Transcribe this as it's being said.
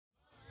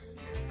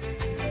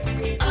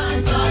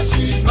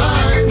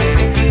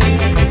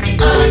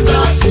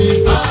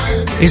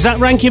Is that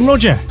Rankin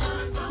Roger?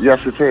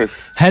 Yes, it is.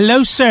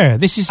 Hello, sir.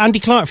 This is Andy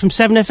Clark from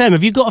 7FM.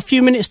 Have you got a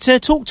few minutes to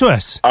talk to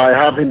us? I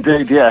have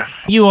indeed, yes.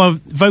 You are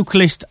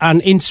vocalist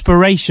and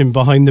inspiration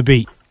behind the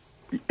beat.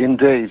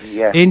 Indeed,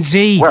 yes.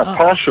 Indeed. Well,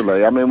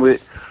 partially. I mean,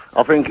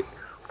 I think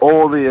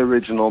all the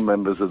original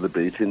members of the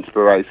beat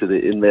inspired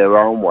it in their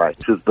own way.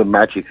 It is the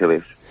magic of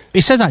it.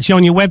 It says actually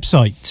on your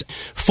website,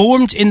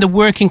 formed in the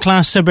working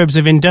class suburbs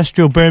of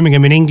industrial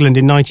Birmingham in England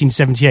in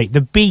 1978, the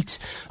beat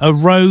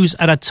arose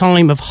at a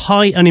time of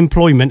high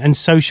unemployment and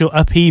social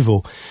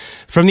upheaval.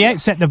 From the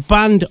outset, the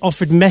band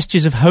offered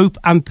messages of hope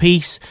and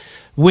peace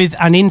with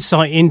an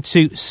insight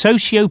into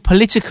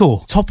socio-political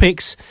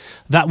topics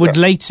that would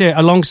later,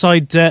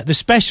 alongside the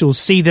Specials,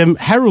 see them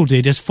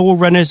heralded as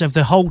forerunners of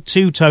the whole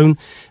two-tone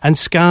and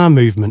ska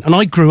movement. And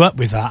I grew up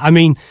with that. I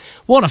mean,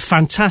 what a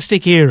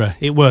fantastic era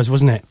it was,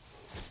 wasn't it?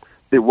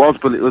 It was,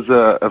 but it was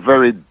a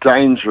very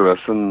dangerous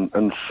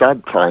and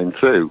sad time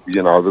too.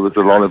 You know, there was a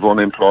lot of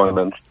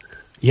unemployment,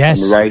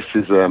 yes, and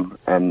racism,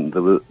 and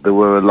there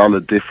were a lot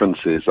of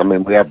differences. I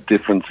mean, we have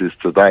differences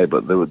today,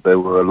 but they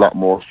were a lot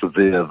more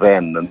severe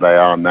then than they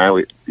are now.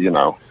 You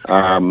know,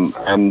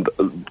 and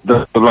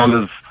there's a lot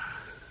of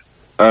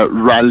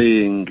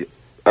rallying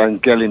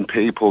and getting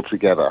people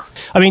together.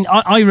 I mean,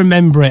 I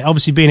remember it.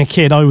 Obviously, being a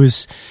kid,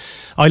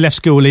 I left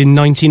school in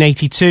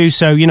 1982,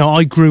 so, you know,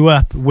 I grew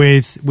up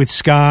with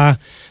ska,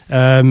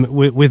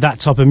 with that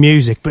type of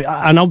music.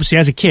 And obviously,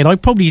 as a kid, I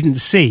probably didn't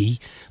see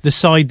the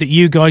side that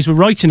you guys were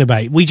writing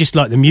about. We just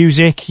liked the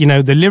music, you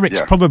know, the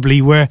lyrics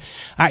probably were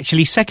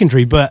actually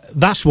secondary, but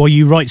that's why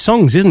you write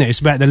songs, isn't it? It's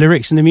about the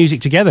lyrics and the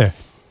music together.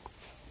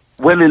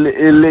 Well, it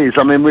is.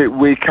 I mean,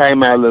 we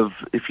came out of,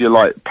 if you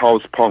like,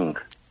 post-punk,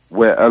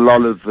 where a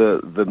lot of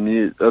the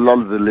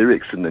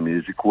lyrics in the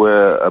music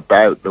were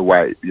about the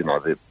way, you know,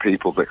 the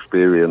people's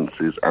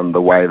experiences and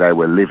the way they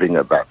were living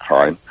at that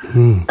time.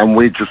 And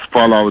we just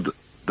followed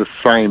the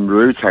same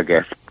route, I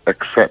guess,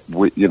 except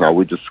we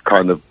just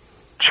kind of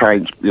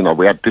changed, you know,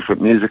 we had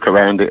different music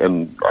around it,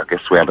 and I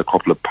guess we had a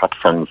couple of pop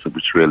songs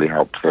which really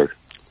helped too.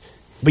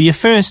 But your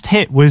first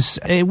hit it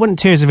wasn't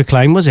Tears of a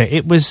Clown, was it?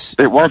 It was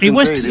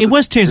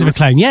Tears of a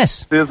Clown,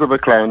 yes. Tears of a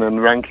Clown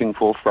and Ranking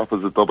Full Stop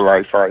as a double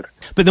A side.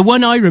 But the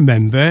one I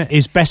remember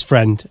is Best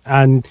Friend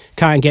and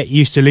Can't Get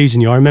Used to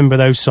Losing You. I remember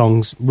those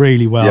songs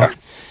really well. Yeah.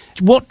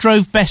 What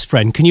drove Best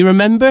Friend? Can you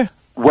remember?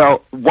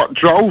 Well, what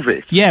drove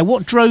it? Yeah,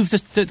 what drove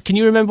can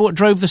you remember what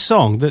drove the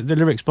song, the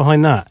lyrics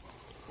behind that?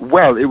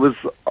 Well, it was,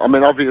 I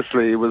mean,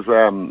 obviously it was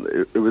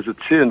a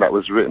tune that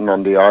was written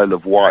on the Isle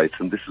of Wight,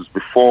 and this was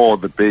before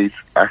the beat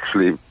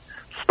actually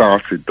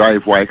started.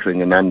 Dave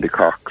Wakeling and Andy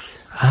Cox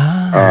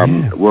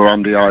were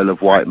on the Isle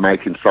of Wight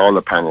making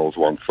solar panels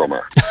one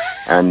summer.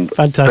 And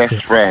Fantastic.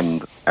 Best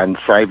Friend and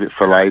Save It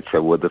for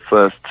Later were the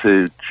first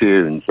two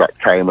tunes that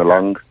came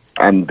along.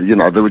 And, you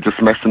know, they were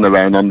just messing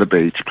around on the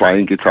beach,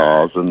 playing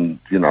guitars, and,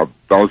 you know,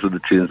 those are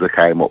the tunes they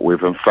came up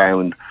with, and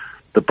found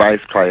the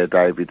bass player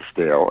David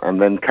Steele,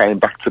 and then came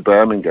back to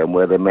Birmingham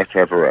where they met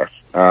Everett.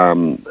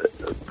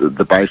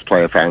 The bass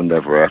player found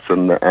Everett,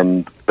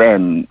 and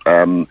then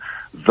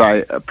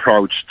they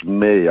approached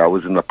me. I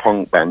was in a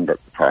punk band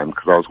at the time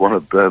because I was one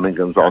of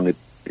Birmingham's only,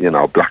 you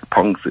know, black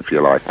punks, if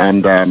you like.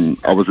 And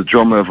I was a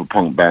drummer of a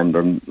punk band,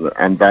 and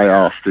they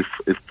asked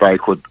if they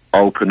could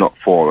open up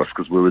for us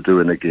because we were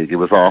doing a gig. It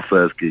was our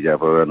first gig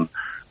ever, and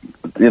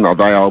you know,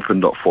 they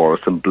opened up for us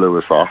and blew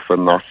us off,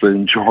 and I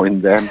soon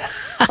joined them,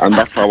 and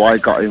that's how I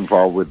got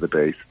involved with the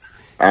beat.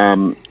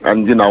 And,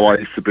 you know, I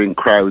used to bring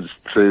crowds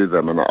to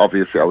them, and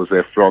obviously I was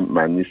their front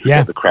man, used to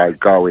get the crowd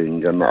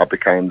going, and I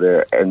became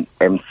their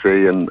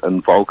MC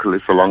and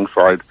vocalist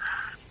alongside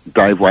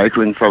Dave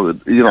Wakeling. So,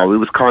 you know, it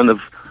was kind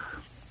of,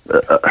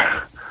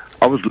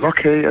 I was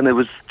lucky, and it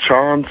was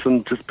chance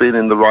and just being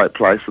in the right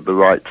place at the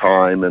right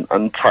time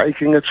and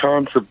taking a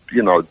chance of,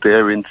 you know,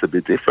 daring to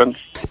be different.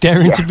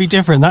 Daring to be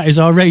different, that is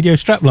our radio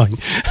strapline.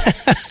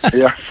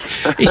 Yeah.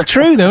 It's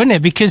true, though, isn't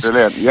it? Because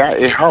brilliant. Yeah,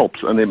 it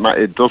helps, and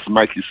it does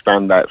make you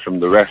stand out from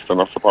the rest,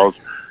 and I suppose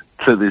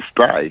to this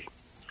day,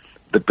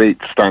 the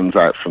beat stands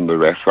out from the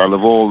rest. Out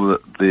of all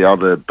the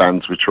other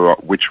bands which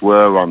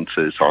were on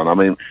Tucson, I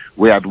mean,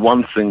 we had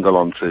one single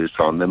on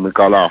Tucson, then we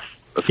got off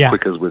as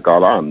quick as we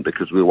got on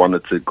because we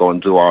wanted to go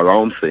and do our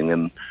own thing,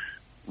 and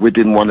we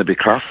didn't want to be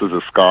classed as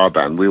a ska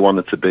band. We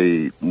wanted to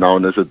be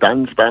known as a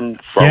dance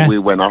band, so we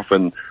went off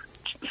and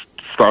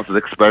started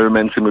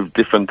experimenting with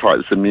different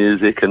types of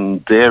music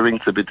and daring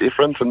to be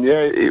different, and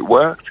it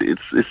worked.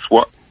 It's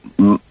what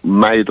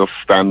made us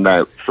stand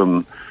out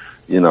from,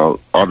 you know,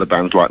 other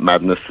bands like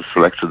Madness, the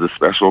Selector, the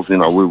Specials. You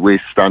know, we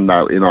stand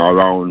out in our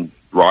own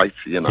right,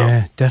 you know.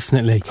 Yeah,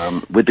 definitely.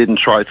 We didn't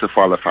try to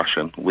follow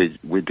fashion. We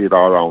did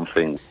our own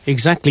thing.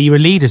 Exactly. You were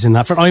leaders in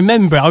that. I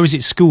remember I was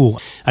at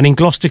school, and in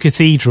Gloucester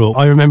Cathedral,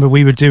 I remember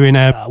we were doing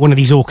one of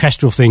these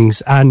orchestral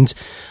things, and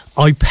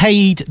I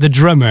paid the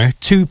drummer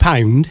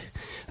 £2,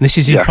 and this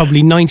is in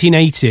probably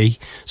 1980,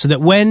 so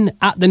that when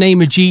At the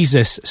Name of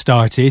Jesus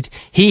started,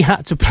 he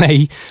had to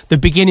play the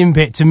beginning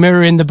bit to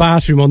mirror in the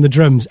bathroom on the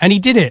drums, and he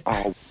did it.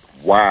 Oh,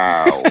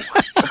 wow.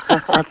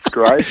 That's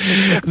great.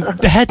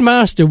 The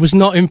headmaster was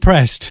not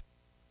impressed.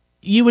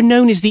 You were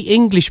known as the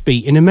English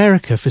Beat in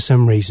America for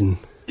some reason.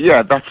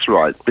 Yeah, that's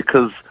right,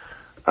 because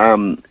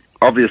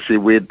obviously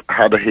we'd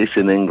had a hit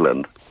in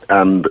England,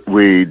 and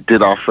we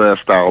did our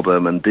first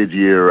album and did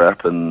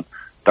Europe, and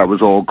that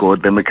was all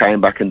good. Then we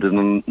came back and did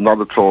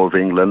another tour of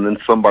England, and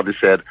somebody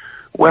said,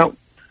 well,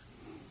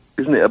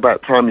 isn't it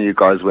about time you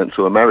guys went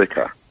to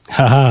America?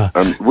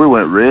 And we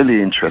weren't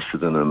really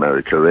interested in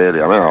America,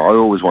 really. I mean, I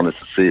always wanted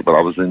to see it, but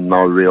I was in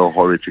no real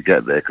hurry to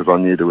get there because I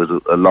knew there was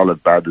a lot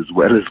of bad as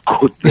well as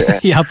good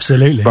there. Yeah,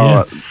 absolutely.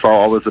 So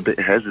I was a bit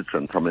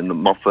hesitant. I mean,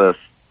 my first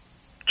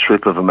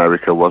trip of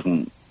America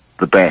wasn't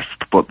the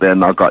best, but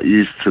then I got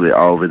used to it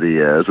over the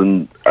years,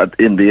 and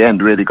in the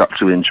end really got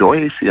to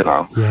enjoy it, you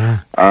know.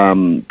 Yeah.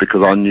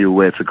 Because I knew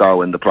where to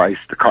go and the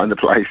kind of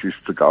places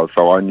to go,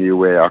 so I knew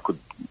where I could,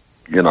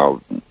 you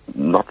know,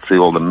 not see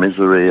all the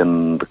misery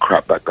and the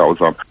crap that goes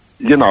on.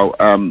 You know,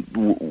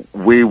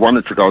 we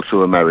wanted to go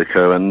to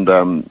America,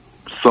 and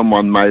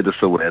someone made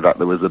us aware that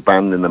there was a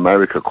band in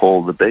America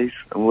called The Beat,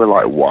 and we're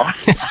like, what?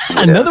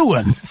 Another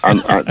one?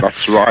 And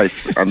that's right,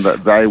 and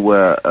that they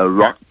were a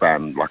rock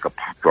band, like a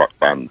pop rock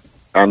band.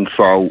 And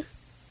so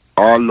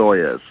our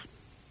lawyers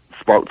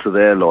spoke to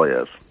their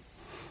lawyers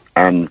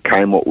and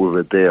came up with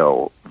a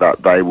deal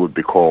that they would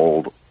be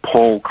called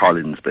Paul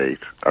Collins Beat,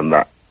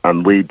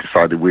 and we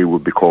decided we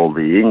would be called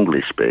the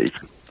English Beat,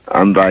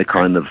 and they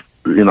kind of,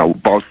 you know,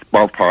 both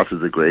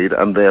parties agreed,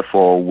 and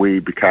therefore we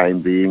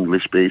became the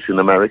English Beat in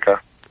America.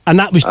 And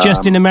that was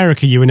just in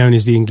America you were known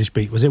as the English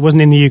Beat, was it? It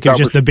wasn't in the UK,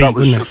 just the Beat, that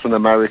was wasn't just in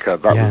America.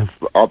 That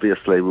was,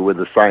 obviously, we were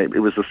the same. It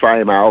was the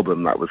same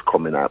album that was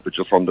coming out, but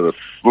just under a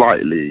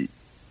slightly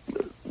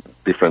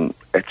different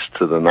etch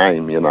to the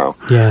name, you know.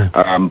 Yeah.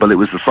 But it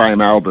was the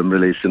same album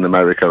released in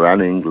America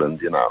and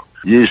England, you know.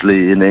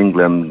 Usually in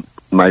England,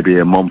 maybe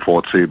a month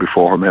or two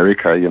before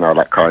America, you know,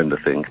 that kind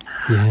of thing.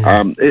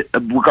 Yeah.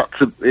 We got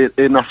to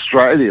in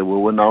Australia, we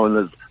were known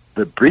as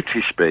the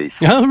British Beat.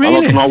 Oh,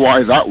 really? I don't know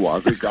why that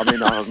was. I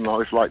mean, I don't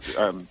know. It's like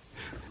so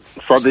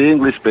the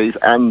English Beat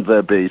and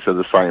the Beat are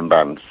the same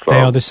band. So. They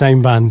are the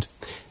same band.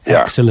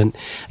 Yeah. Excellent.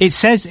 It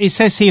says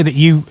here that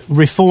you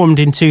reformed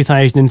in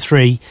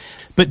 2003,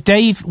 but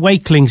Dave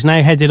Wakeling's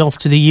now headed off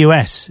to the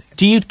US.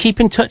 Do you keep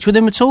in touch with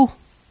him at all?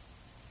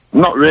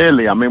 Not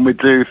really. I mean, we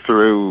do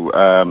through,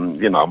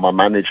 you know, my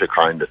manager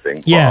kind of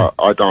thing. Yeah.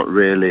 But I don't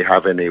really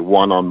have any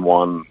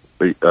one-on-one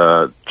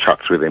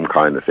chats with him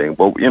kind of thing.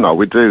 But, you know,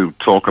 we do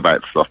talk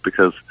about stuff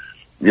because,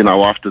 you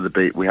know, after the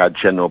Beat we had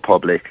General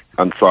Public.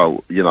 And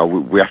so, you know,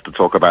 we have to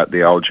talk about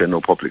the old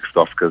General Public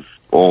stuff because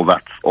all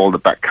the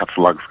back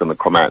catalogue's going to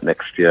come out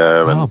next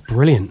year. Oh,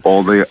 brilliant.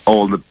 All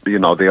the, you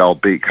know, the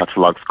old Beat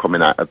catalogue's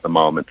coming out at the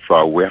moment.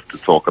 So we have to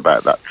talk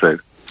about that too.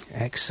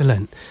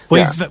 Excellent.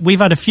 We've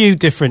had a few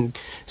different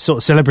sort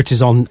of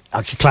celebrities on.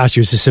 I could class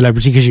you as a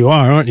celebrity because you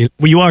are, aren't you?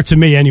 Well, you are to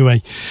me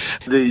anyway.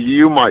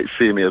 You might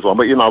see me as one,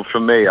 but you know, for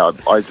me,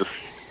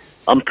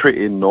 I'm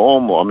pretty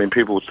normal. I mean,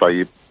 people would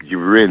say you're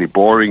really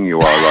boring. You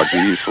are,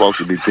 Roger. You're supposed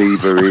to be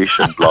diva-ish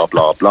and blah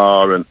blah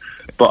blah.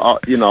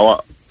 But you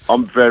know,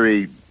 I'm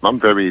very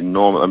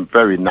normal. I'm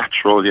very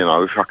natural. You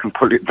know, if I can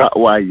put it that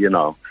way. You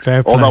know.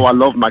 Fair play. Although I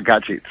love my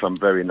gadgets, I'm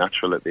very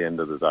natural at the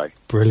end of the day.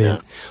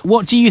 Brilliant. Yeah.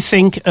 What do you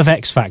think of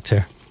X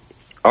Factor?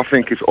 I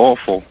think it's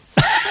awful.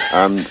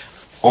 And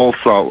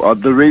also,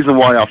 the reason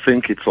why I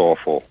think it's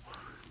awful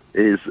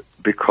is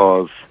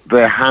because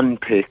they're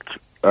handpicked,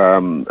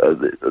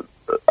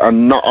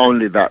 and not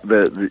only that,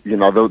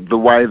 the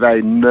way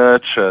they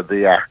nurture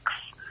the acts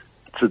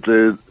to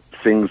do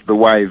things the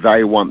way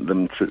they want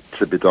them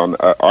to be done.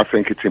 I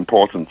think it's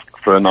important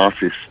for an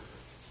artist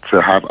to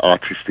have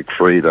artistic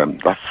freedom.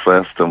 That's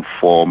first and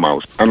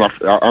foremost. And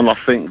I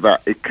think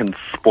that it can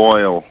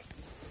spoil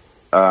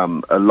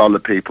a lot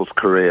of people's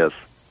careers.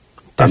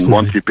 Definitely. And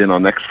once you've been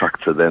on X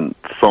Factor, then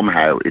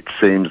somehow it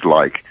seems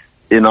like,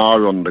 in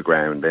our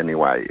underground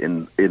anyway,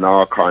 in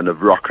our kind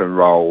of rock and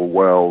roll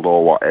world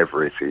or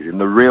whatever it is, in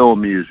the real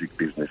music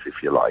business,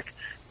 if you like,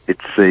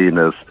 it's seen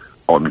as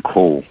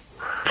uncool.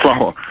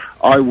 So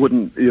I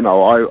wouldn't, you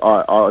know,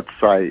 I'd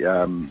say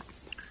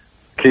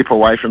keep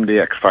away from the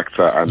X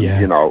Factor and,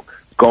 you know,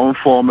 go and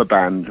form a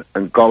band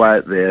and go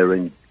out there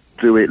and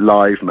do it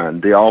live,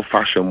 man, the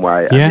old-fashioned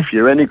way. And if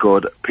you're any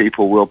good,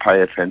 people will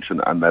pay attention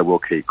and they will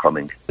keep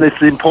coming.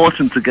 It's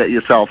important to get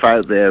yourself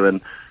out there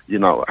and, you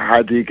know,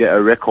 how do you get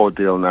a record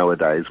deal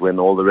nowadays when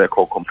all the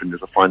record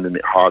companies are finding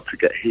it hard to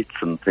get hits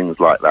and things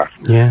like that?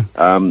 Yeah.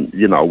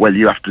 You know, well,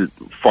 you have to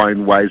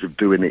find ways of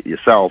doing it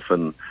yourself.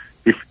 And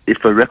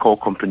if a record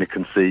company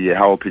can see you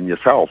helping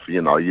yourself,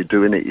 you know, you're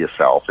doing it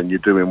yourself and you're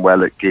doing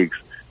well at gigs,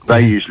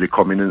 they usually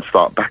come in and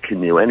start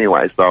backing you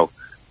anyway. So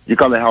you've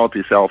got to help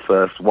yourself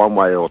first, one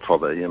way or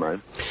t'other, you know.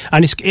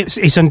 And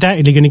it's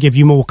undoubtedly going to give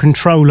you more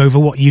control over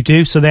what you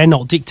do, so they're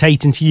not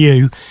dictating to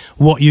you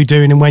what you're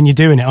doing and when you're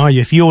doing it, are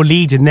you? If you're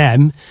leading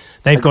them,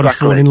 they've got to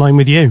fall in line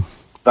with you.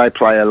 They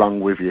play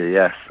along with you,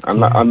 yes.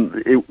 And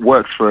it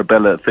works for a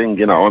better thing,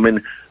 you know. I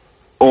mean,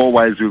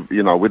 always,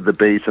 you know, with the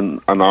Beat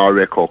and our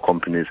record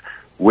companies,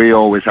 we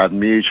always had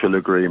mutual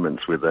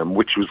agreements with them,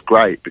 which was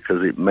great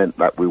because it meant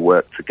that we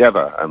worked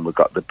together and we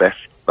got the best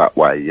that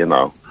way, you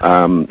know.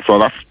 So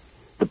that's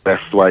the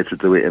best way to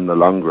do it in the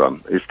long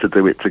run, is to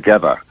do it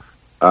together.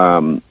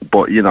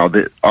 But, you know,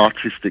 the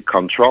artistic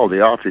control,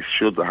 the artist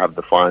should have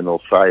the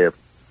final say of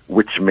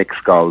which mix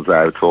goes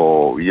out,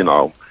 or, you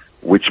know,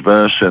 which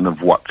version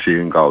of what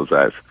tune goes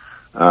out.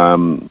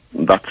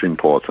 That's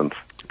important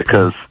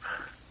because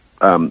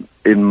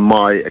in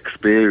my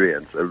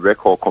experience, a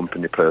record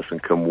company person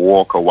can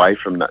walk away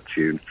from that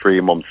tune 3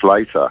 months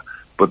later,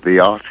 but the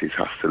artist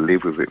has to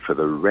live with it for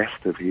the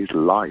rest of his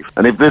life.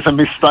 And if there's a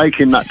mistake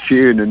in that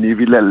tune and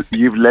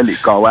you've let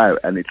it go out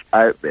and it's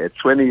out there,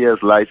 20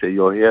 years later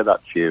you'll hear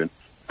that tune,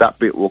 that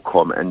bit will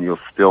come and you'll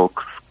still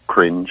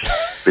cringe,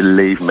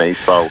 believe me.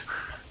 So,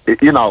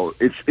 you know,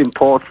 it's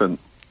important,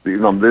 you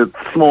know, the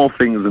small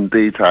things and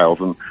details,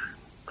 and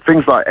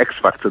things like X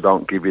Factor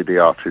don't give you the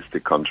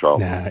artistic control.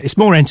 Nah, it's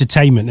more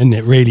entertainment, isn't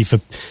it, really?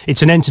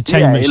 It's an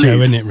entertainment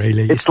show, isn't it,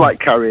 really? It's like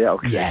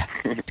karaoke. Yeah,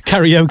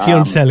 karaoke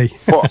on telly.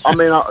 But, I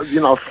mean,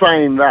 you know,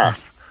 saying that,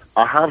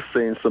 I have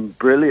seen some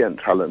brilliant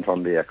talent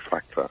on the X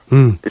Factor.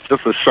 It's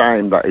just a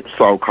shame that it's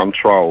so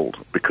controlled,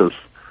 because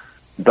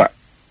that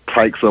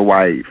takes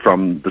away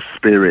from the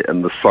spirit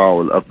and the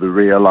soul of the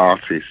real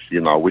artists, you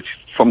know, which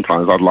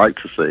sometimes I'd like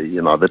to see.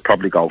 You know, they'd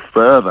probably go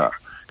further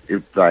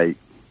if there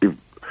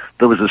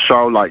was a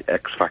show like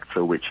X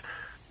Factor which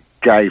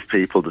gave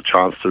people the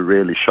chance to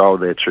really show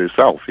their true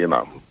self, you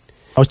know.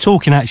 I was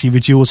talking actually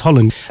with Jules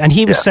Holland, and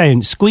he was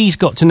saying Squeeze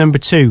got to number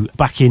 2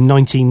 back in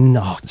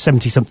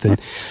 1970-something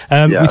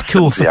with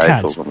Cool for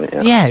Cats.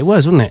 Yeah, it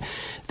was, wasn't it?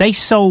 They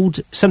sold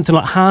something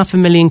like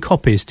 500,000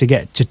 copies to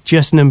get to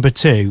just number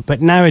 2,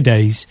 but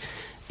nowadays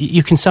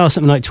you can sell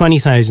something like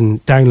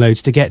 20,000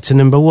 downloads to get to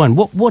number 1.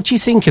 What do you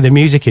think of the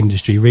music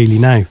industry really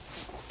now?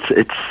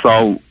 It's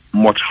so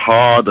much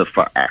harder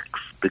for acts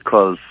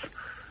because,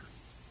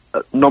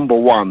 number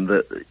one,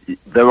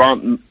 there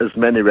aren't as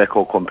many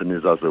record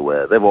companies as there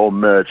were. They've all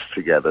merged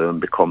together and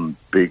become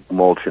big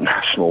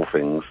multinational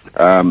things.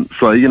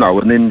 So, you know,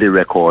 an indie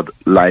record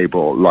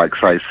label like,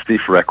 say,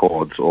 Stiff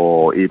Records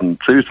or even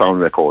Two Tone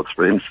Records,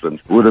 for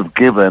instance, would have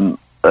given,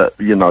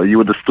 you know, you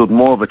would have stood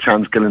more of a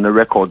chance getting a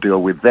record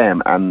deal with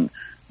them, and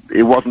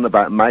it wasn't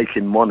about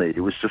making money. It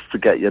was just to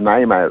get your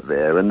name out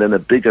there, and then a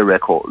bigger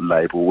record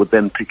label would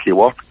then pick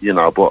you up, you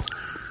know. But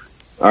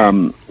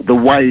the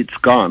way it's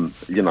gone,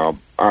 you know,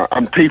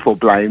 and people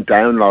blame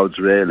downloads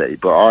really,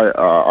 but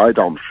I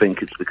don't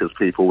think it's because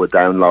people were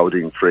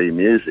downloading free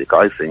music.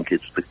 I think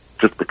it's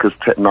just because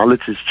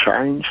technology's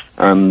changed,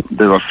 and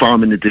there are so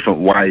many different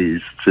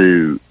ways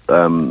to,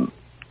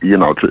 you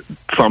know,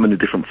 so many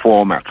different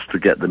formats to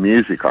get the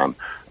music on,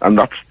 and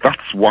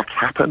that's what's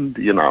happened,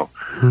 you know.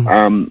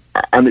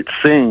 And it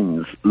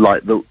seems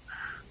like the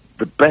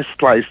best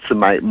place to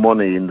make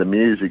money in the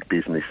music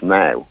business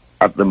now,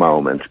 at the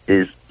moment,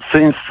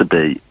 seems to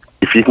be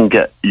if you can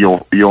get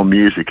your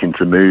music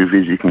into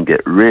movies, you can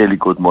get really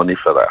good money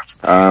for that.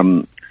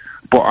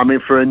 But I mean,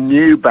 for a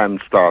new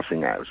band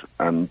starting out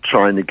and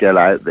trying to get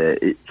out there,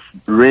 it's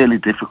really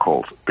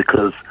difficult,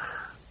 because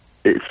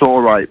it's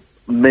all right,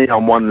 me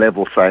on one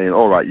level saying,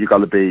 all right, you got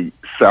to be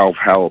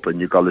self-help and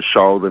you got to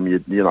show them,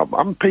 you know,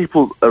 and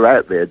people are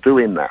out there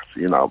doing that,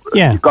 you know.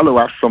 Yeah. You've got to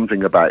have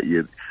something about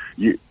you.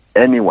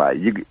 Anyway,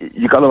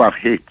 you got to have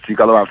hits, you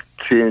got to have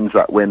tunes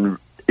that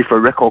if a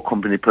record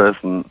company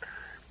person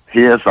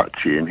hears that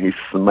tune, he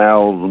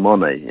smells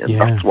money, and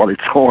that's what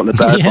it's all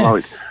about.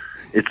 Yeah.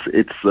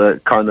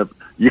 It's kind of,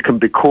 you can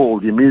be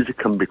called, your music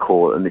can be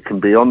called, and it can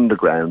be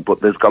underground, but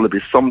there's got to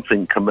be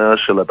something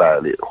commercial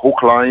about it,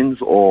 hook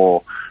lines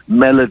or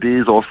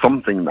melodies or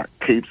something that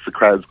keeps the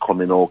crowds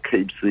coming or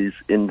keeps these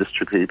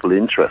industry people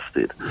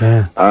interested.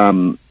 Yeah.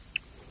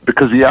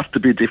 Because you have to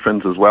be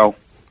different as well.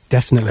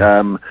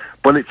 Definitely.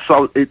 But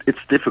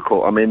it's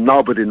difficult. I mean,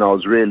 nobody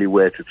knows really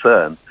where to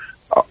turn.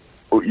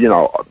 You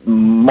know,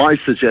 my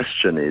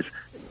suggestion is,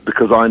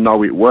 because I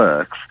know it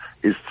works,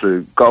 is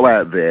to go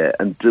out there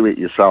and do it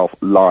yourself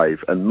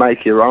live and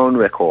make your own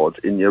records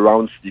in your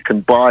own. You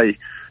can buy,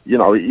 you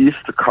know, it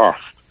used to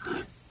cost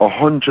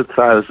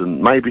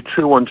 100,000, maybe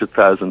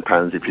 200,000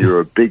 pounds if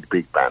you're a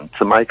big band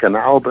to make an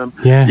album.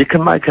 Yeah. You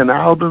can make an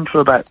album for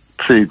about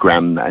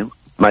 $2,000 now,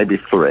 maybe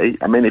 3.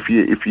 I mean, if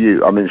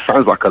you, I mean, it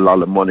sounds like a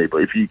lot of money, but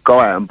if you go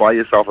out and buy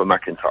yourself a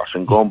Macintosh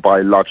and go and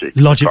buy Logic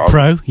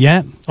Pro,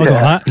 yeah, I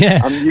got that,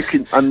 yeah,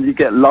 and you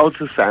get loads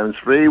of sounds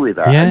free with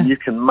that, and you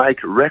can make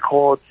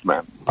records,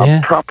 man,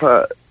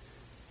 proper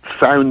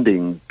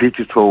sounding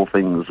digital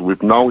things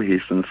with no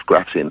hiss and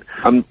scratching.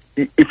 And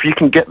if you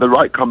can get the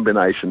right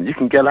combination, you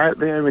can get out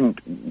there and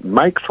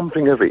make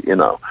something of it, you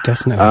know.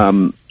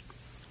 Definitely.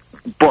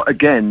 But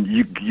again,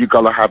 you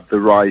got to have the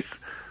right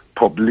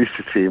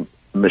publicity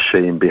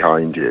machine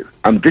behind you,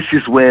 and this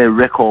is where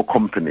record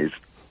companies,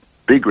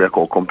 big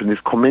record companies,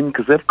 come in,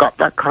 because they've got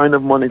that kind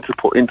of money to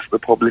put into the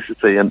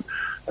publicity, and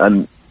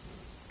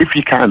if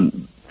you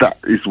can, that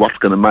is what's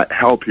going to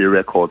help your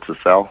record to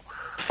sell.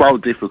 So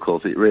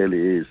difficult, it really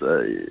is.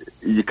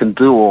 You can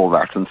do all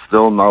that and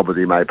still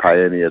nobody may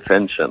pay any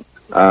attention.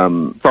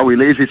 So at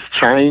least it's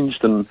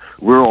changed, and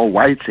we're all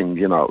waiting,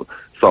 you know.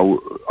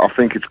 So I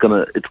think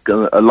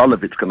a lot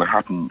of it's gonna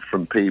happen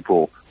from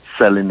people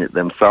selling it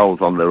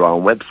themselves on their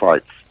own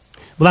websites.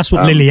 Well, that's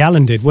what Lily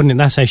Allen did, wasn't it?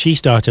 That's how she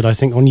started, I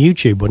think, on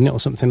YouTube, wasn't it, or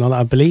something like that,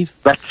 I believe?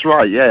 That's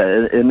right,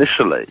 yeah,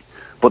 initially.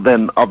 But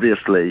then,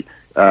 obviously,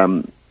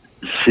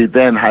 she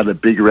then had a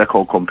big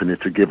record company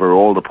to give her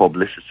all the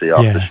publicity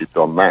after she'd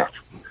done that.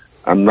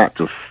 And that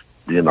just,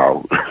 you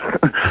know...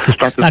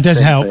 that does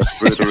help.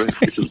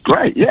 Which is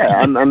great,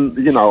 yeah. And,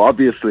 you know,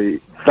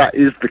 obviously, that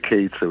is the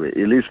key to it.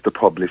 It is the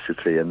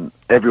publicity and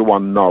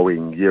everyone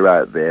knowing you're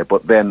out there,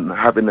 but then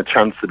having the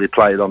chance to be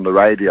played on the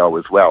radio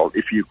as well,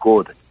 if you're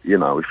good. You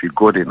know, if you're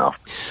good enough.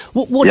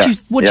 What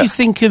do you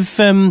think of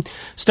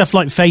stuff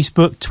like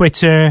Facebook,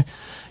 Twitter,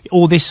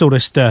 all this sort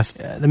of stuff,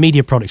 the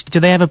media products? Do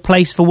they have a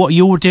place for what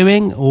you're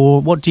doing, or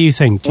what do you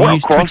think? Do you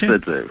use Twitter? Twitter?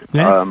 Of course they do.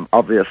 Yeah?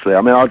 Obviously.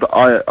 I mean,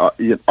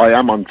 I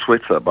am on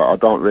Twitter, but I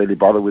don't really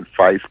bother with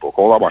Facebook,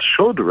 although I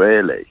should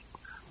really.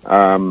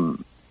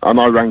 And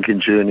I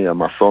Ranking Junior,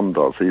 my son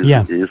does.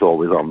 He's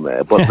always on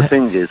there. But the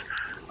thing is,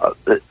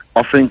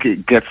 I think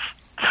it gets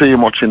too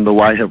much in the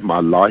way of my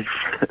life.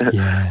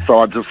 So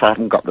I just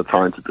haven't got the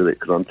time to do it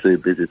because I'm too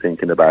busy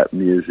thinking about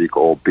music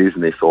or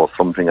business or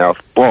something else.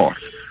 But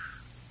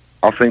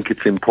I think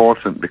it's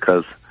important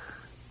because,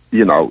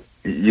 you know,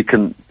 you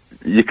can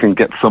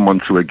get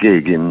someone to a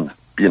gig in,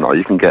 you know,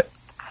 you can get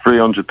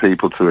 300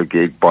 people to a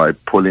gig by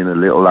pulling a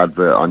little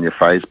advert on your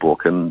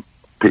Facebook, and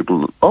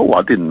people, oh,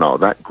 I didn't know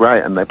that,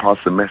 great, and they pass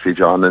the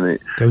message on, and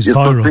it goes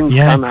viral. Things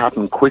can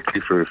happen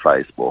quickly through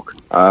Facebook.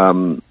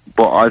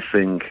 But I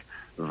think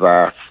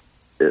that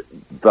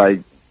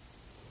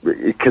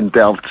it can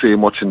delve too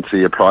much into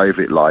your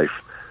private life,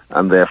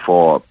 and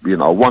therefore, you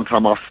know, once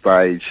I'm off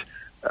stage,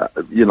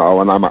 you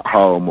know, and I'm at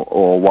home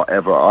or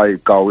whatever, I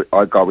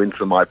go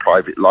into my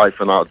private life,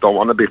 and I don't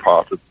want to be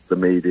part of the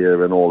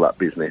media and all that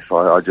business.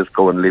 I just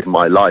go and live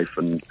my life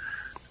and,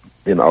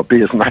 you know,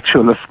 be as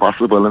natural as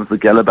possible and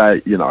forget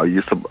about, you know,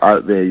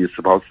 out there you're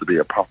supposed to be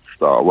a pop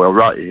star. Well,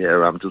 right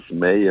here I'm just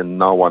me and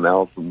no one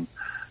else, and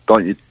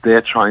don't you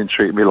dare try and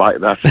treat me like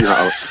that, you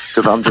know,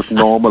 because I'm just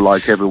normal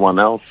like everyone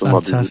else, and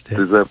Fantastic. I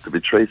deserve to be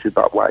treated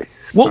that way.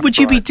 What would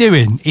you be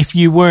doing if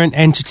you weren't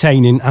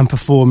entertaining and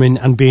performing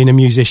and being a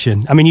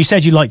musician? I mean, you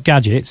said you like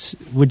gadgets.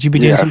 Would you be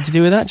doing something to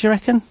do with that, do you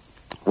reckon?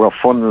 Well,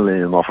 funnily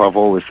enough, I've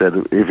always said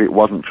if it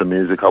wasn't for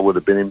music, I would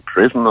have been in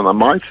prison, and I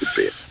might have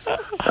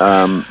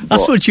been.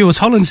 That's what Jules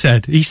Holland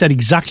said. He said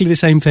exactly the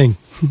same thing.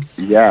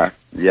 Yeah,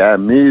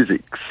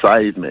 music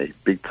saved me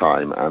big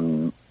time,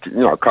 and,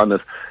 you know, kind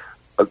of,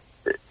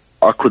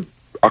 I could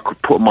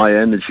put my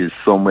energies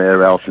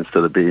somewhere else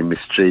instead of being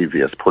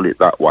mischievous, put it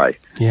that way.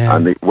 Yeah.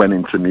 And it went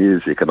into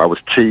music, and I was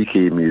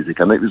cheeky in music,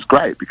 and it was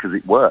great because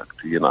it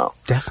worked, you know.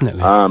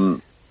 Definitely.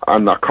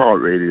 And I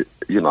can't really,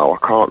 you know,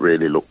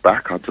 look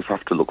back. I just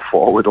have to look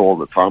forward all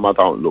the time. I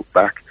don't look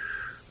back.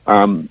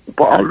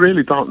 But I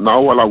really don't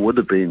know what I would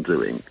have been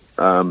doing.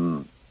 I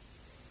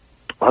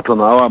don't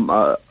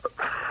know.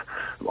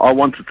 I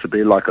wanted to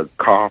be like a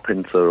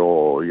carpenter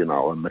or, you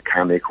know, a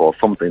mechanic or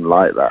something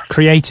like that.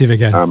 Creative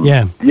again,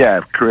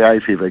 Yeah,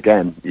 creative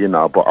again, you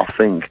know, but I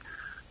think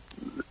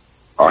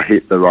I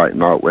hit the right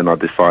note when I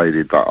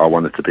decided that I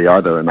wanted to be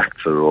either an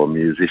actor or a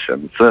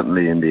musician,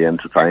 certainly in the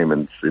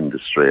entertainment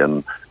industry,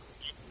 and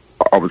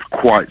I was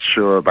quite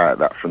sure about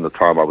that from the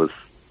time I was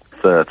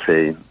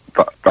 13.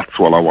 That's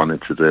what I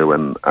wanted to do,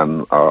 and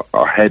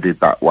I headed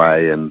that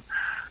way, and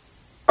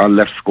I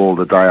left school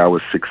the day I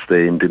was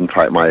 16, didn't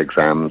take my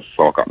exams,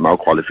 so I got no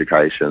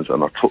qualifications,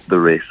 and I took the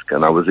risk,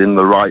 and I was in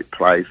the right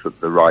place at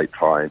the right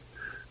time,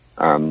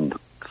 and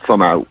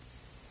somehow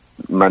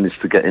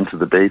managed to get into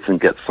the beat and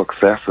get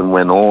success, and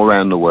went all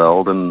around the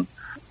world. And,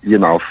 you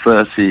know,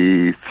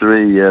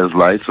 33 years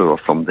later or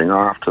something,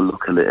 I have to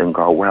look at it and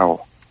go,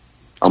 well,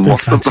 I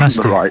must have done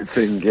the right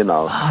thing, you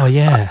know. Oh,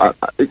 yeah.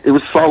 It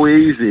was so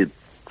easy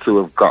to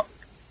have got,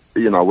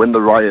 you know, when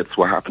the riots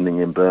were happening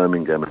in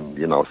Birmingham in,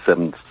 you know,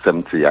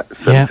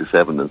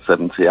 77 and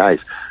 78,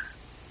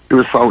 it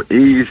was so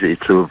easy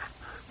to have,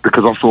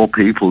 because I saw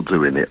people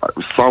doing it, it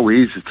was so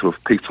easy to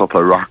have picked up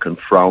a rock and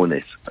thrown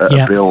it at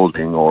a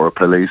building or a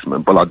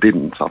policeman, but I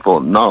didn't. I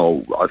thought,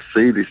 no, I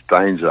see this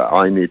danger,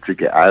 I need to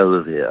get out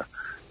of here.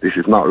 This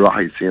is not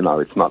right, you know,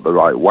 it's not the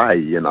right way,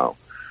 you know.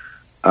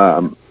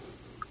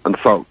 And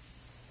so,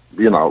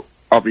 you know,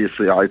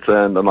 obviously I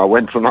turned and I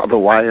went another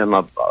way, and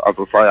as I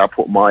say, I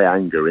put my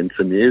anger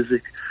into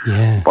music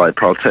by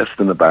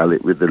protesting about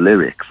it with the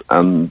lyrics,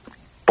 and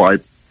by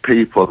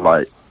people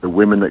like the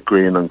women at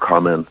Green and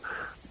Common,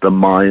 the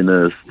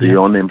miners,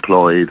 the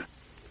unemployed,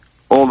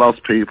 all those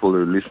people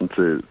who listen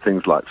to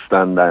things like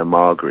Stand Down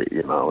Margaret,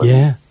 you know,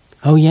 and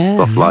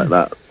stuff like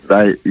that.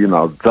 They, you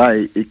know,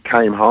 it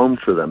came home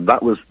to them.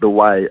 That was the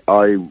way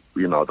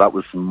that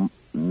was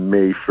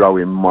me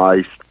throwing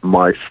my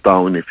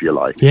stone, if you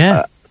like,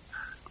 at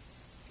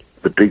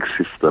the big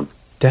system.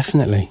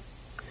 Definitely.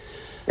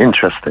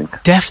 interesting.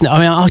 Definitely. I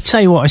mean, I'll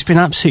tell you what, it's been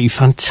absolutely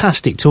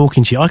fantastic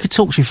talking to you. I could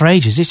talk to you for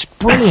ages. It's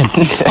brilliant.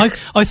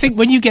 I think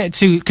when you get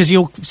to, because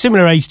you're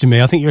similar age to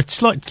me, I think you're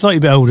slightly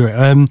bit older,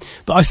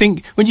 but I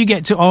think when you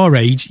get to our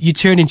age, you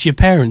turn into your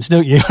parents,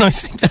 don't you? And I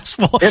think that's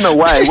what... In a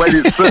way, well,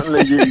 it's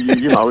certainly,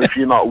 you know, if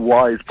you're not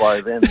wise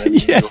by then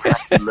you'll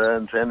have to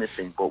learn to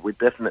anything, but we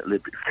definitely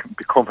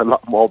become a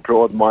lot more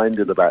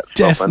broad-minded about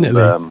stuff.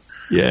 Definitely. And,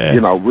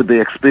 you know, with the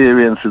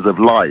experiences of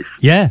life,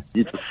 you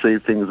just see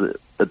things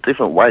a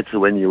different way to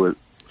when you were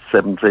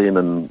 17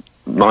 and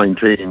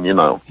 19, you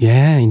know.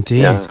 Yeah,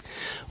 indeed. Yeah.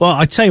 Well,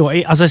 I tell you what,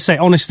 as I say,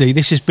 honestly,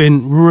 this has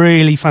been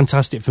really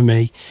fantastic for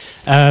me.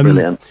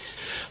 Brilliant.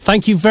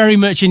 Thank you very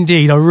much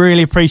indeed. I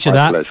really appreciate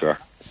that. My pleasure.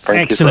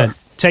 Thank Excellent. You, sir.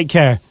 Take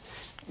care.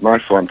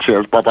 Nice one.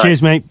 Cheers. Bye-bye.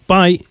 Cheers, mate.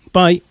 Bye.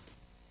 Bye.